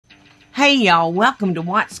Hey y'all, welcome to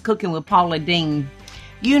What's Cooking with Paula Deen.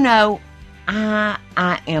 You know,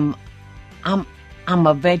 I'm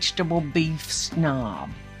a vegetable beef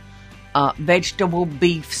snob. Vegetable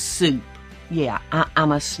beef soup. Yeah,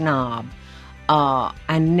 I'm a snob.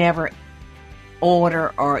 I never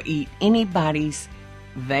order or eat anybody's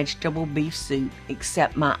vegetable beef soup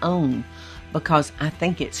except my own because I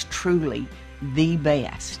think it's truly the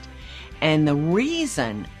best. And the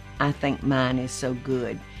reason I think mine is so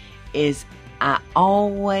good is I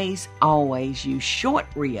always use short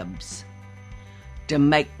ribs to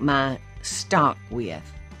make my stock with.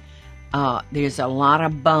 There's a lot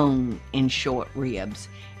of bone in short ribs,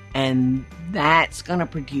 and that's going to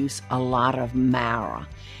produce a lot of marrow.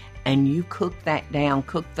 And you cook that down,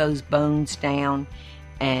 cook those bones down,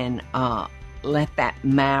 and let that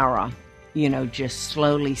marrow, just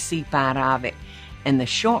slowly seep out of it. And the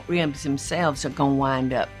short ribs themselves are going to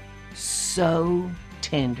wind up so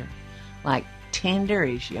tender. Like tender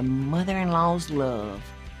as your mother-in-law's love.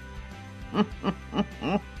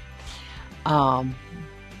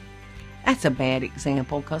 That's a bad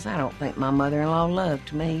example because I don't think my mother-in-law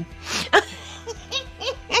loved me.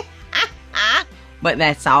 But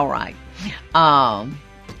that's all right. Now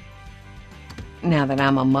that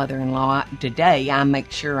I'm a mother-in-law, today I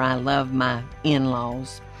make sure I love my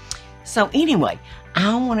in-laws. So anyway,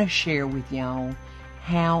 I want to share with y'all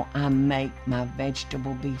how I make my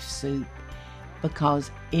vegetable beef soup because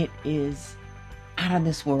it is out of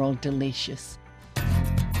this world delicious.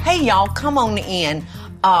 Hey y'all, come on in.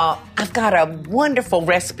 I've got a wonderful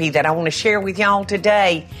recipe that I want to share with y'all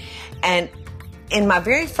today. And in my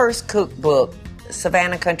very first cookbook,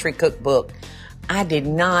 Savannah Country Cookbook, I did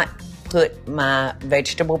not put my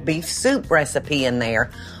vegetable beef soup recipe in there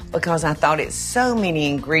because I thought it's so many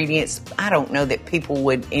ingredients. I don't know that people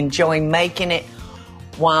would enjoy making it.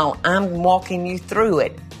 While I'm walking you through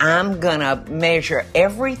it, I'm going to measure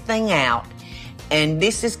everything out, and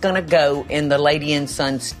this is going to go in the Lady and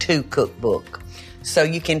Sons 2 cookbook. So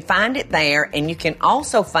you can find it there, and you can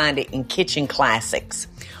also find it in Kitchen Classics.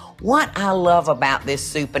 What I love about this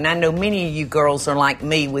soup, and I know many of you girls are like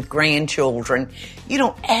me with grandchildren, you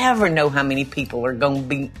don't ever know how many people are going to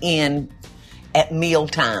be in at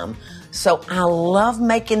mealtime. So I love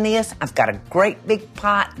making this. I've got a great big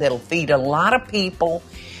pot that'll feed a lot of people.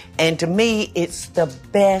 And to me, it's the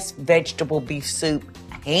best vegetable beef soup,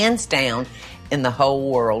 hands down, in the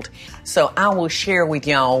whole world. So I will share with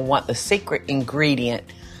y'all what the secret ingredient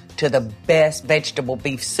to the best vegetable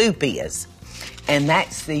beef soup is. And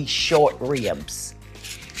that's the short ribs.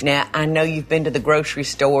 Now, I know you've been to the grocery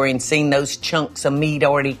store and seen those chunks of meat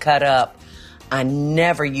already cut up. I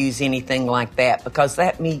never use anything like that because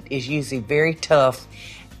that meat is usually very tough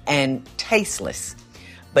and tasteless.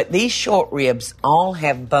 But these short ribs all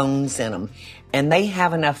have bones in them, and they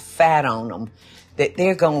have enough fat on them that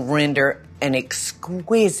they're going to render an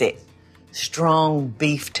exquisite, strong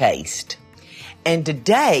beef taste. And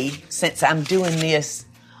today, since I'm doing this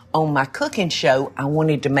on my cooking show, I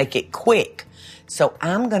wanted to make it quick. So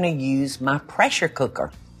I'm going to use my pressure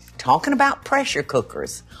cooker. Talking about pressure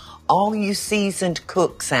cookers, all you seasoned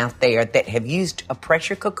cooks out there that have used a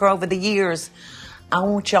pressure cooker over the years, I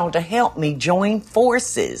want y'all to help me join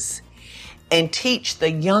forces and teach the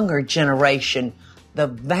younger generation the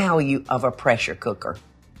value of a pressure cooker.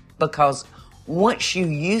 Because once you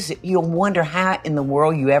use it, you'll wonder how in the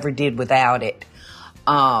world you ever did without it.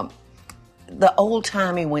 The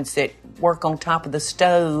old-timey ones that work on top of the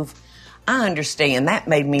stove, I understand. That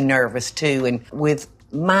made me nervous too. And with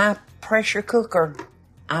my pressure cooker,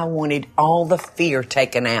 I wanted all the fear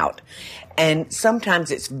taken out. And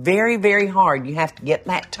sometimes it's very, very hard. You have to get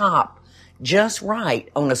that top just right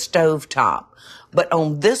on a stove top. But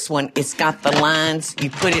on this one, it's got the lines. You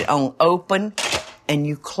put it on open and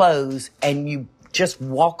you close and you just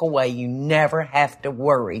walk away. You never have to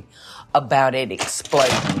worry about it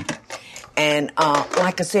exploding. And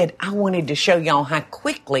like I said, I wanted to show y'all how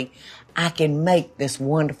quickly I can make this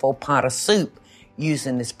wonderful pot of soup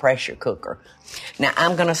using this pressure cooker. Now,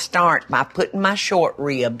 I'm going to start by putting my short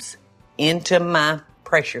ribs into my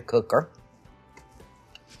pressure cooker.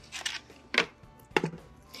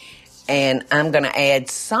 And I'm going to add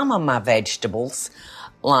some of my vegetables,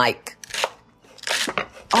 like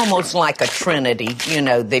almost like a trinity,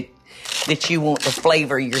 that you want to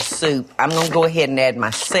flavor your soup. I'm going to go ahead and add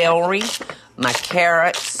my celery, my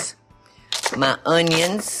carrots, my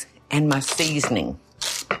onions, and my seasoning.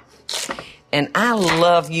 And I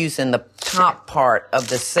love using the top part of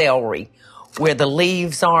the celery where the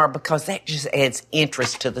leaves are because that just adds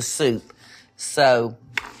interest to the soup. So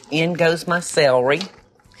in goes my celery.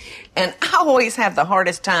 And I always have the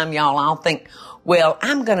hardest time, y'all. I'll think, Well,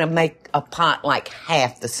 I'm going to make a pot like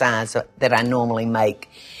half the size that I normally make.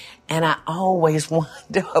 And I always wind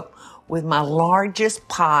up with my largest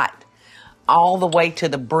pot all the way to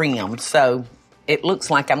the brim. So it looks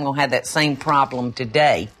like I'm going to have that same problem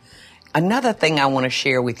today. Another thing I want to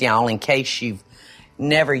share with y'all in case you've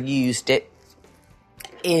never used it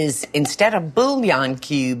is instead of bouillon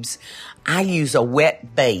cubes, I use a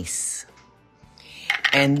wet base.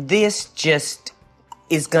 And this just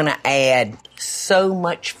is going to add so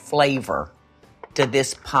much flavor to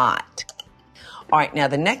this pot. All right, now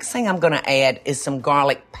the next thing I'm going to add is some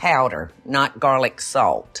garlic powder, not garlic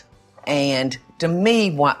salt. And to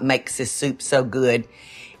me, what makes this soup so good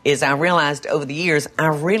is I realized over the years, I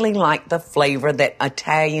really like the flavor that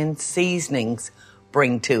Italian seasonings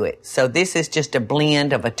bring to it. So this is just a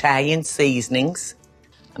blend of Italian seasonings.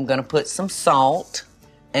 I'm going to put some salt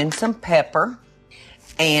and some pepper.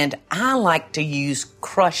 And I like to use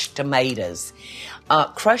crushed tomatoes.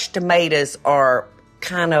 Crushed tomatoes are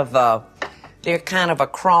they're kind of a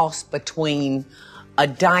cross between a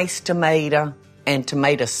diced tomato and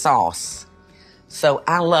tomato sauce. So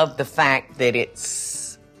I love the fact that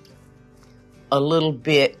it's a little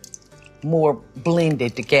bit more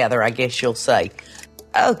blended together, I guess you'll say.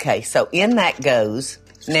 Okay, so in that goes.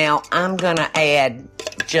 Now I'm going to add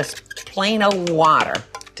just plain old water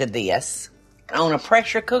to this. On a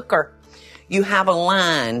pressure cooker, you have a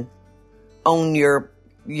line on your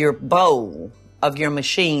bowl of your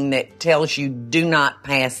machine that tells you do not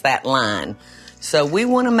pass that line. So we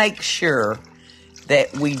want to make sure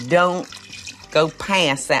that we don't go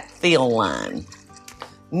past that fill line.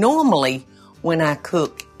 Normally, when I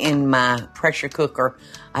cook in my pressure cooker,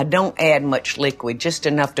 I don't add much liquid, just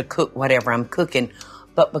enough to cook whatever I'm cooking.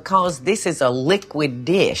 But because this is a liquid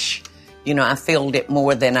dish, I filled it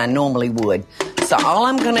more than I normally would. So all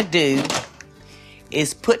I'm going to do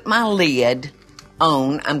is put my lid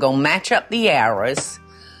on. I'm going to match up the arrows,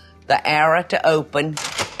 the arrow to open,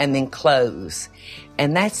 and then close.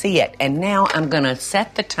 And that's it. And now I'm going to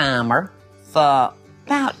set the timer for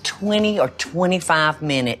about 20 or 25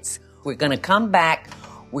 minutes. We're going to come back.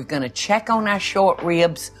 We're going to check on our short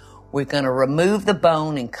ribs. We're going to remove the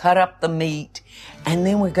bone and cut up the meat. And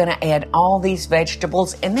then we're going to add all these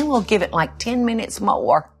vegetables. And then we'll give it like 10 minutes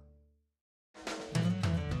more.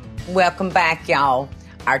 Welcome back, y'all.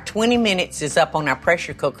 Our 20 minutes is up on our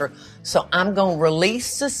pressure cooker. So I'm going to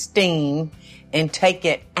release the steam and take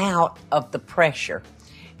it out of the pressure.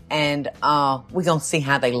 And we're going to see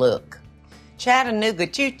how they look. Chattanooga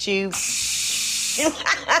choo-choo. So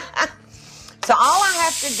all I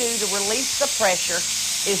have to do to release the pressure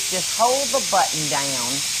is just hold the button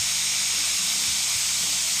down.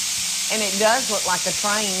 And it does look like a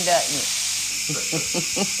train, doesn't it?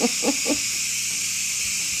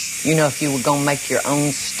 If you were going to make your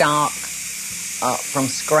own stock from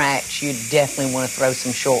scratch, you'd definitely want to throw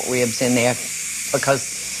some short ribs in there because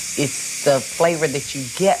it's the flavor that you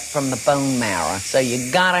get from the bone marrow. So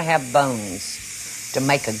you got to have bones to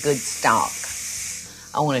make a good stock.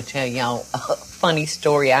 I want to tell y'all a funny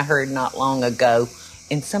story I heard not long ago.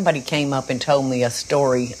 And somebody came up and told me a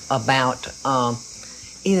story about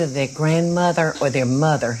either their grandmother or their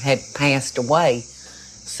mother had passed away.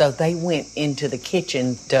 So they went into the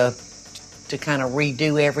kitchen to kind of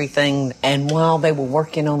redo everything. And while they were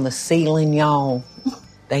working on the ceiling, y'all,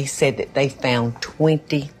 they said that they found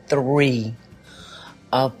 23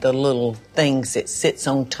 of the little things that sits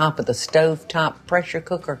on top of the stovetop pressure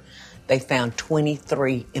cooker. They found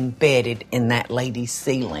 23 embedded in that lady's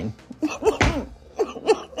ceiling.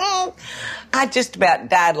 I just about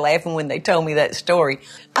died laughing when they told me that story.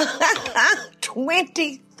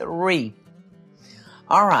 23.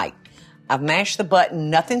 All right, I've mashed the button.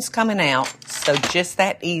 Nothing's coming out, so just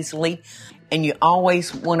that easily. And you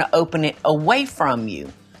always want to open it away from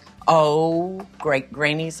you. Oh, great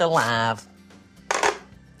granny's alive.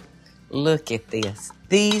 Look at this.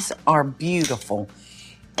 These are beautiful.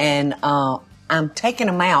 And I'm taking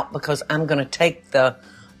them out because I'm going to take the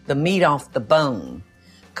meat off the bone,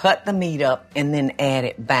 cut the meat up, and then add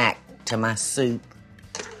it back to my soup.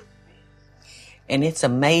 And it's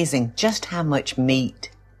amazing just how much meat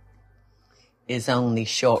is on these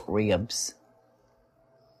short ribs.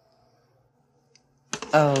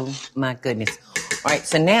 Oh, my goodness. All right,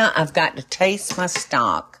 so now I've got to taste my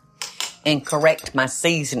stock and correct my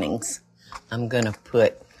seasonings. I'm going to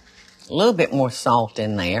put a little bit more salt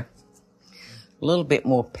in there, a little bit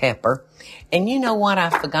more pepper. And you know what I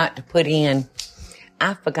forgot to put in?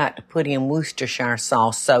 I forgot to put in Worcestershire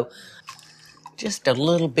sauce. So just a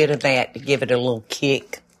little bit of that to give it a little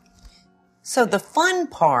kick. So the fun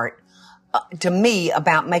part to me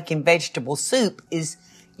about making vegetable soup is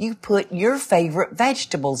you put your favorite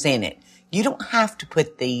vegetables in it. You don't have to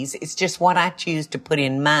put these. It's just what I choose to put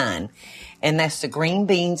in mine. And that's the green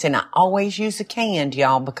beans. And I always use a canned,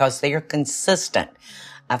 y'all, because they are consistent.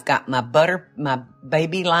 I've got my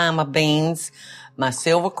baby lima beans, my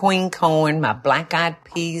Silver Queen corn, my black-eyed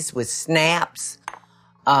peas with snaps,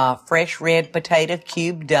 fresh red potato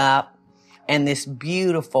cubed up, and this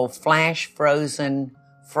beautiful flash frozen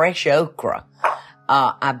fresh okra.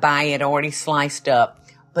 I buy it already sliced up.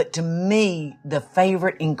 But to me, the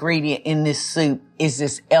favorite ingredient in this soup is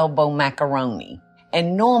this elbow macaroni.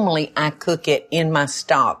 And normally I cook it in my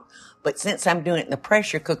stock. But since I'm doing it in the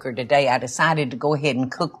pressure cooker today, I decided to go ahead and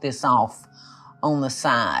cook this off on the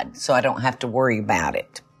side so I don't have to worry about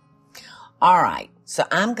it. All right. So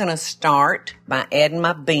I'm going to start by adding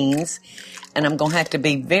my beans. And I'm going to have to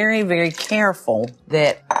be very, very careful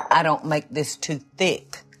that I don't make this too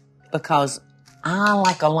thick because I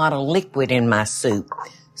like a lot of liquid in my soup.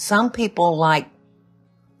 Some people like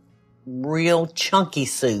real chunky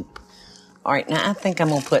soup. All right, now I think I'm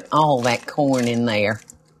going to put all that corn in there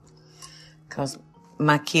because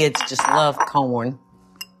my kids just love corn.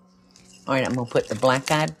 All right, I'm going to put the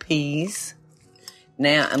black-eyed peas.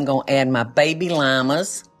 Now I'm going to add my baby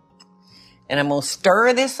limas. And I'm going to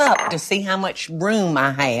stir this up to see how much room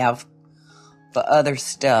I have for other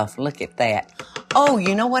stuff. Look at that. Oh,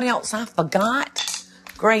 you know what else I forgot?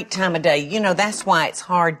 Great time of day. You know, that's why it's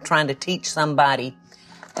hard trying to teach somebody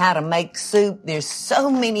how to make soup. There's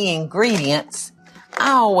so many ingredients.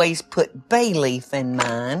 I always put bay leaf in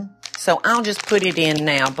mine. So I'll just put it in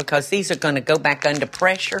now because these are going to go back under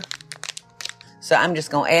pressure. So I'm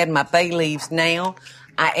just going to add my bay leaves now.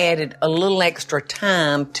 I added a little extra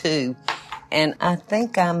thyme too. And I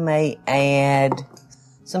think I may add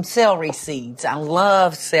some celery seeds. I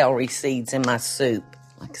love celery seeds in my soup.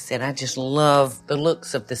 Like I said, I just love the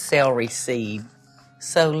looks of the celery seed.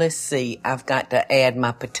 So let's see. I've got to add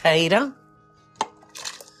my potato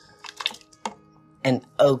and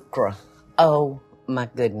okra. Oh, my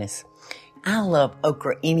goodness. I love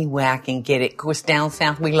okra any way I can get it. Of course, down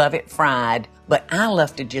south, we love it fried. But I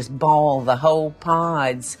love to just ball the whole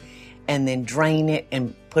pods and then drain it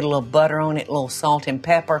and put a little butter on it, a little salt and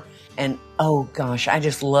pepper. And, oh, gosh, I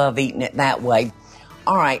just love eating it that way.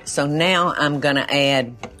 All right, so now I'm going to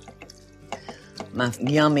add my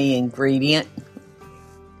yummy ingredient,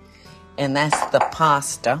 and that's the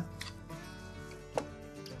pasta.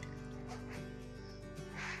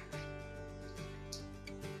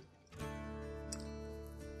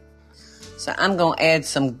 So I'm going to add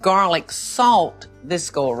some garlic salt this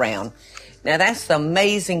go around. Now, that's the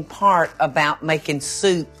amazing part about making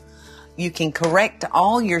soup. You can correct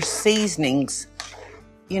all your seasonings.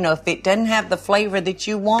 You know, if it doesn't have the flavor that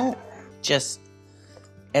you want, just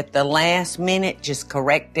at the last minute, just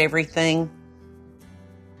correct everything.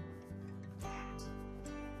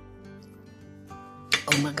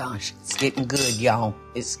 Oh my gosh, it's getting good, y'all.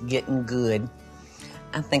 It's getting good.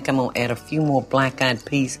 I think I'm going to add a few more black-eyed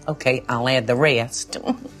peas. Okay, I'll add the rest.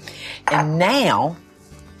 And now,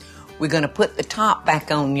 we're going to put the top back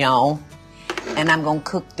on, y'all. And I'm going to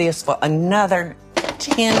cook this for another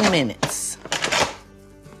 10 minutes.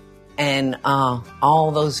 And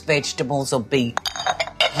all those vegetables will be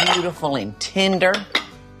beautiful and tender.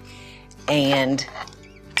 And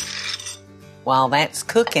while that's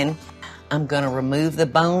cooking, I'm going to remove the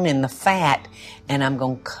bone and the fat, and I'm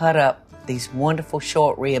going to cut up these wonderful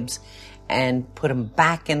short ribs and put them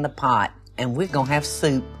back in the pot. And we're going to have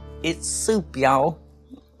soup. It's soup, y'all.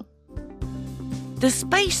 The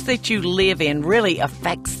space that you live in really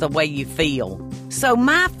affects the way you feel. So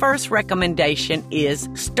my first recommendation is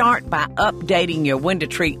start by updating your window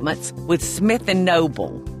treatments with Smith &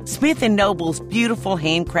 Noble. Smith & Noble's beautiful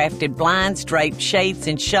handcrafted blinds, drapes, shades,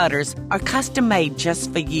 and shutters are custom made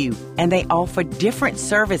just for you, and they offer different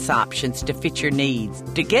service options to fit your needs.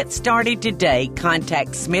 To get started today,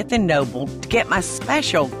 contact Smith & Noble to get my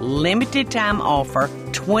special limited time offer,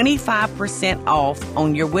 25% off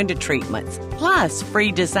on your window treatments, plus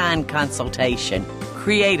free design consultation.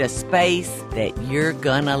 Create a space that you're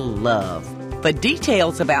gonna love. For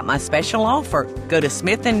details about my special offer, go to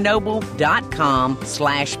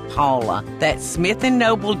smithandnoble.com/Paula. That's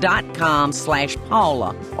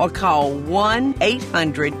smithandnoble.com/Paula, or call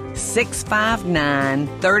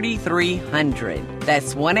 1-800-659-3300.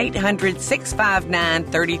 That's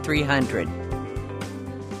 1-800-659-3300.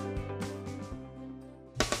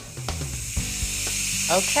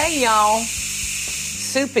 Okay, y'all.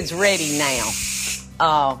 Soup is ready now.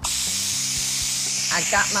 I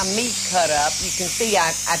got my meat cut up. You can see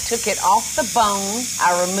I took it off the bone.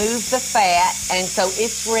 I removed the fat, and so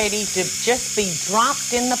it's ready to just be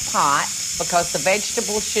dropped in the pot. because the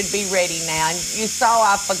vegetables should be ready now. And you saw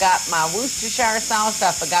I forgot my Worcestershire sauce.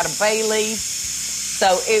 I forgot a bay leaf.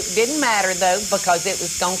 So it didn't matter, though, because it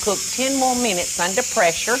was going to cook 10 more minutes under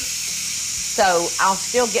pressure. So I'll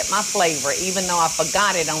still get my flavor, even though I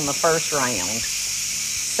forgot it on the first round.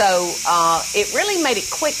 So it really made it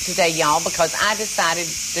quick today, y'all, because I decided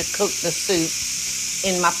to cook the soup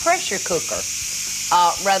in my pressure cooker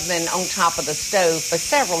rather than on top of the stove for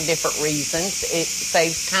several different reasons. It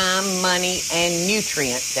saves time, money, and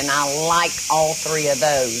nutrients, and I like all three of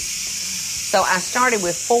those. So I started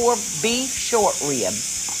with 4 beef short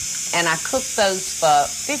ribs, and I cooked those for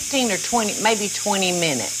 15 or 20, maybe 20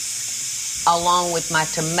 minutes, along with my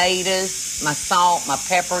tomatoes, my salt, my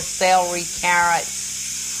pepper, celery,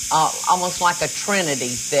 carrots, almost like a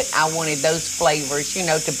trinity that I wanted those flavors,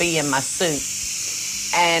 to be in my soup.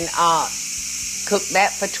 And cooked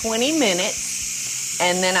that for 20 minutes,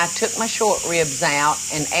 and then I took my short ribs out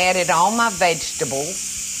and added all my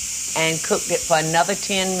vegetables and cooked it for another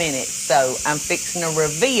 10 minutes. So I'm fixing to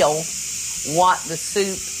reveal what the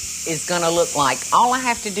soup is going to look like. All I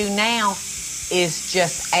have to do now is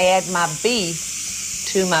just add my beef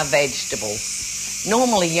to my vegetables.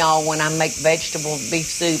 Normally, y'all, when I make vegetable beef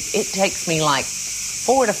soup, it takes me like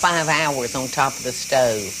 4 to 5 hours on top of the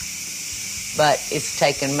stove. But it's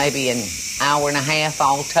taken maybe an hour and a half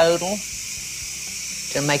all total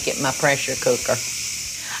to make it in my pressure cooker.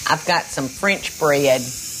 I've got some French bread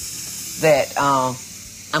that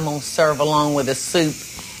I'm going to serve along with the soup.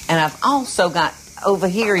 And I've also got, over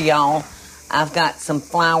here, y'all, I've got some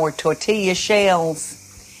flour tortilla shells.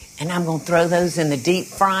 And I'm going to throw those in the deep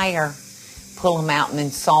fryer, pull them out, and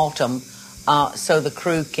then salt them so the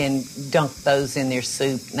crew can dunk those in their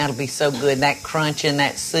soup. And that'll be so good. That crunch in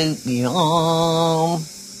that soup, yum.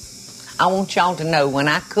 I want y'all to know when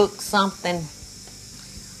I cook something,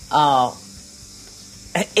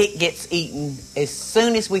 it gets eaten. As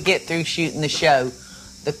soon as we get through shooting the show,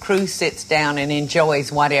 the crew sits down and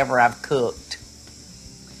enjoys whatever I've cooked.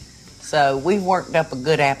 So we've worked up a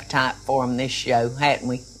good appetite for them this show, hadn't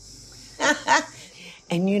we?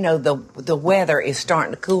 And the weather is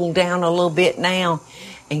starting to cool down a little bit now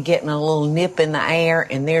and getting a little nip in the air,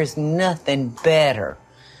 and there's nothing better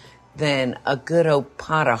than a good old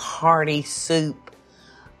pot of hearty soup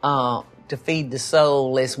to feed the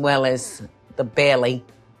soul as well as the belly.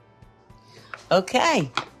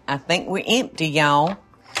 Okay, I think we're empty, y'all.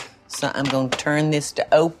 So I'm going to turn this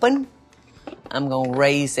to open. I'm going to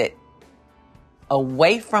raise it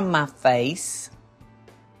away from my face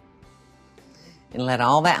and let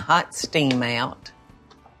all that hot steam out.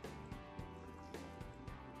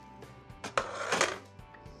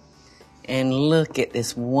 And look at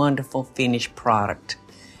this wonderful finished product.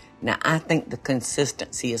 Now, I think the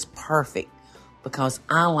consistency is perfect because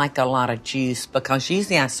I like a lot of juice, because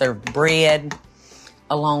usually I serve bread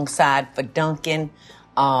alongside for dunking.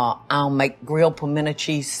 I'll make grilled pimento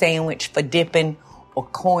cheese sandwich for dipping or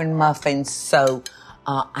corn muffins. So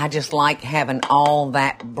I just like having all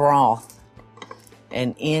that broth.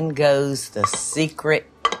 And in goes the secret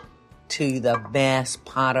to the best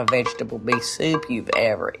pot of vegetable beef soup you've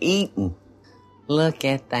ever eaten. Look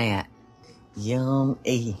at that.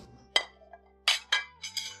 Yummy.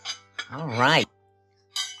 All right.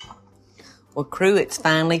 Well, crew, it's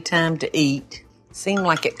finally time to eat. Seemed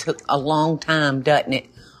like it took a long time, doesn't it?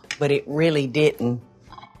 But it really didn't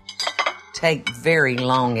take very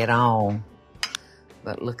long at all.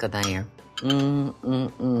 But look at there.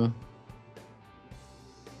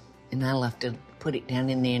 And I'll have to put it down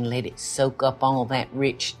in there and let it soak up all that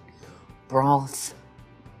rich broth.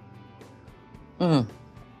 I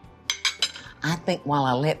think while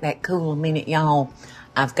I let that cool a minute, y'all,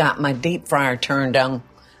 I've got my deep fryer turned on.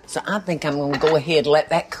 So I think I'm going to go ahead and let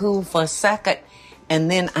that cool for a second. And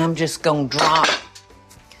then I'm just going to drop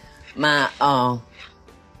my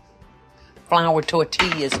flour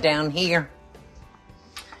tortillas down here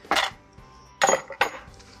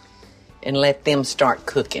and let them start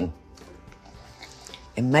cooking.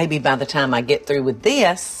 And maybe by the time I get through with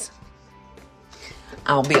this,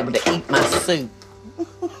 I'll be able to eat my soup.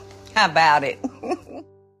 How about it?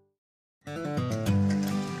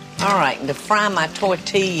 All right, and to fry my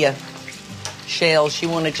tortilla shells, you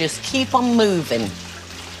want to just keep them moving.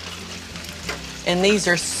 And these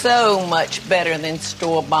are so much better than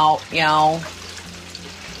store-bought, y'all.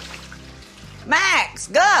 Max,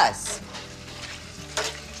 Gus.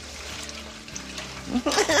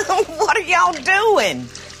 What are y'all doing?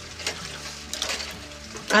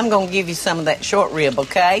 I'm going to give you some of that short rib,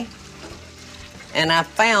 okay? And I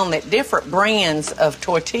found that different brands of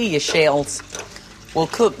tortilla shells will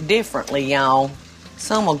cook differently, y'all.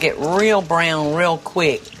 Some will get real brown real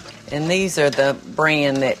quick, And these are the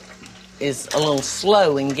brand that is a little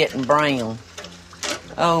slow in getting brown.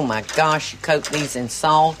 Oh my gosh, you coat these in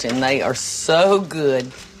salt and they are so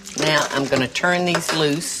good. Now I'm going to turn these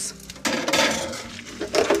loose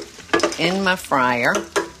in my fryer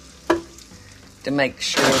to make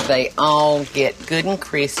sure they all get good and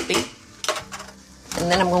crispy.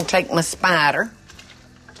 And then I'm going to take my spider.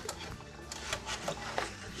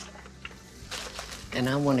 And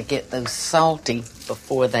I want to get those salty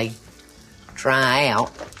before they dry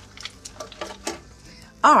out.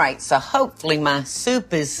 All right, so hopefully my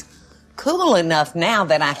soup is cool enough now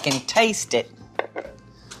that I can taste it.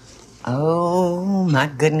 Oh my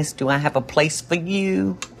goodness, do I have a place for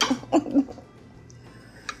you?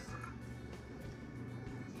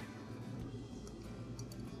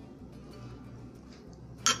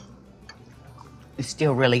 It's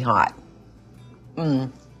still really hot.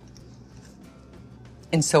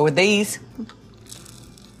 And so are these.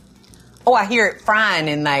 Oh, I hear it frying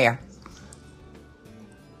in there.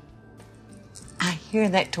 I hear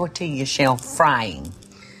that tortilla shell frying.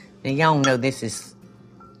 Now, y'all know this is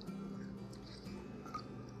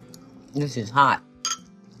hot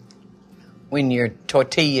when your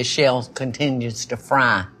tortilla shell continues to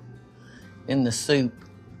fry in the soup.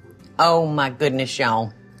 Oh, my goodness,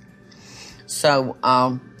 y'all. So,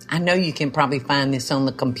 I know you can probably find this on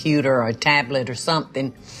the computer or a tablet or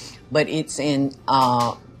something, but it's in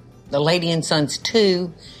the Lady and Sons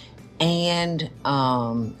 2 and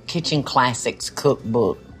Kitchen Classics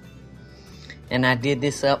cookbook. And I did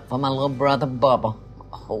this up for my little brother, Bubba.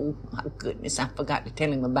 Oh, my goodness, I forgot to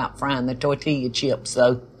tell him about frying the tortilla chips,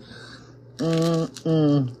 so.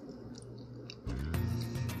 So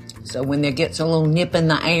when there gets a little nip in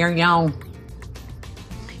the air, y'all,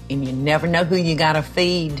 and you never know who you gotta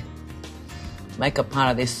feed, make a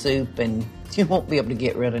pot of this soup and you won't be able to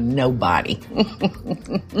get rid of nobody.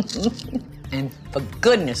 And for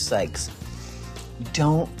goodness sakes,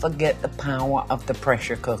 don't forget the power of the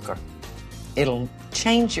pressure cooker. It'll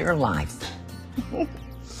change your life.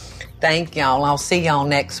 Thank y'all. I'll see y'all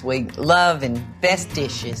next week. Love and best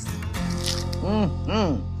dishes.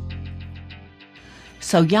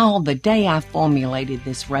 So y'all, the day I formulated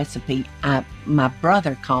this recipe, my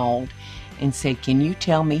brother called and said, "Can you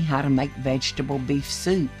tell me how to make vegetable beef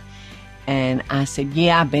soup?" And I said,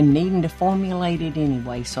 "Yeah, I've been needing to formulate it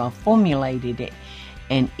anyway." So I formulated it,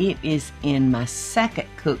 and it is in my second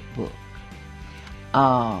cookbook.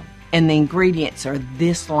 And the ingredients are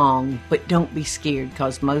this long, but don't be scared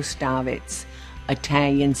because most of it's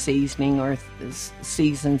Italian seasoning or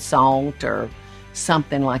seasoned salt or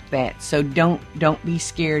something like that. So don't be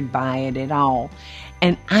scared by it at all.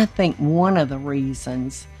 And I think one of the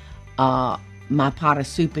reasons my pot of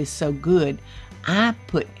soup is so good, I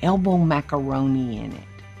put elbow macaroni in it.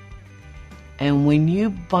 And when you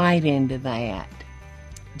bite into that,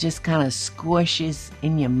 just kind of squishes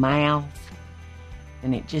in your mouth,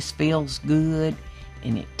 and it just feels good,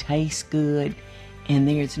 and it tastes good, and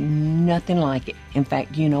there's nothing like it. In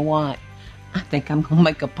fact, you know what? I think I'm going to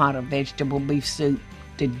make a pot of vegetable beef soup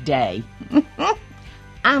today.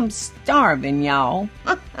 I'm starving, y'all.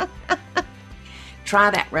 Try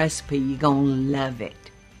that recipe. You're going to love it.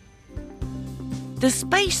 The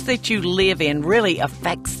space that you live in really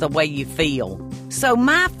affects the way you feel. So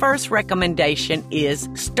my first recommendation is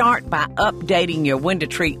start by updating your window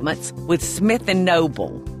treatments with Smith &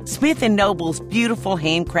 Noble. Smith & Noble's beautiful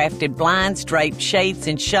handcrafted blinds, drapes, shades,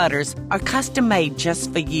 and shutters are custom made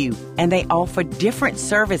just for you, and they offer different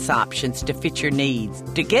service options to fit your needs.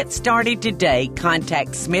 To get started today,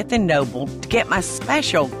 contact Smith & Noble to get my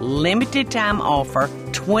special limited time offer,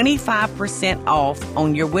 25% off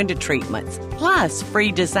on your window treatments, plus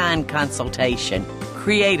free design consultation.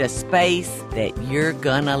 Create a space that you're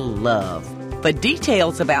gonna love. For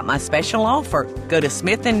details about my special offer, go to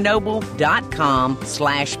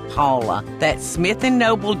smithandnoble.com/Paula. That's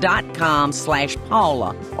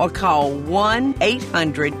smithandnoble.com/Paula, or call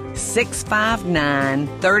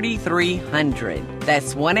 1-800-659-3300.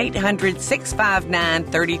 That's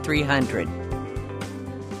 1-800-659-3300.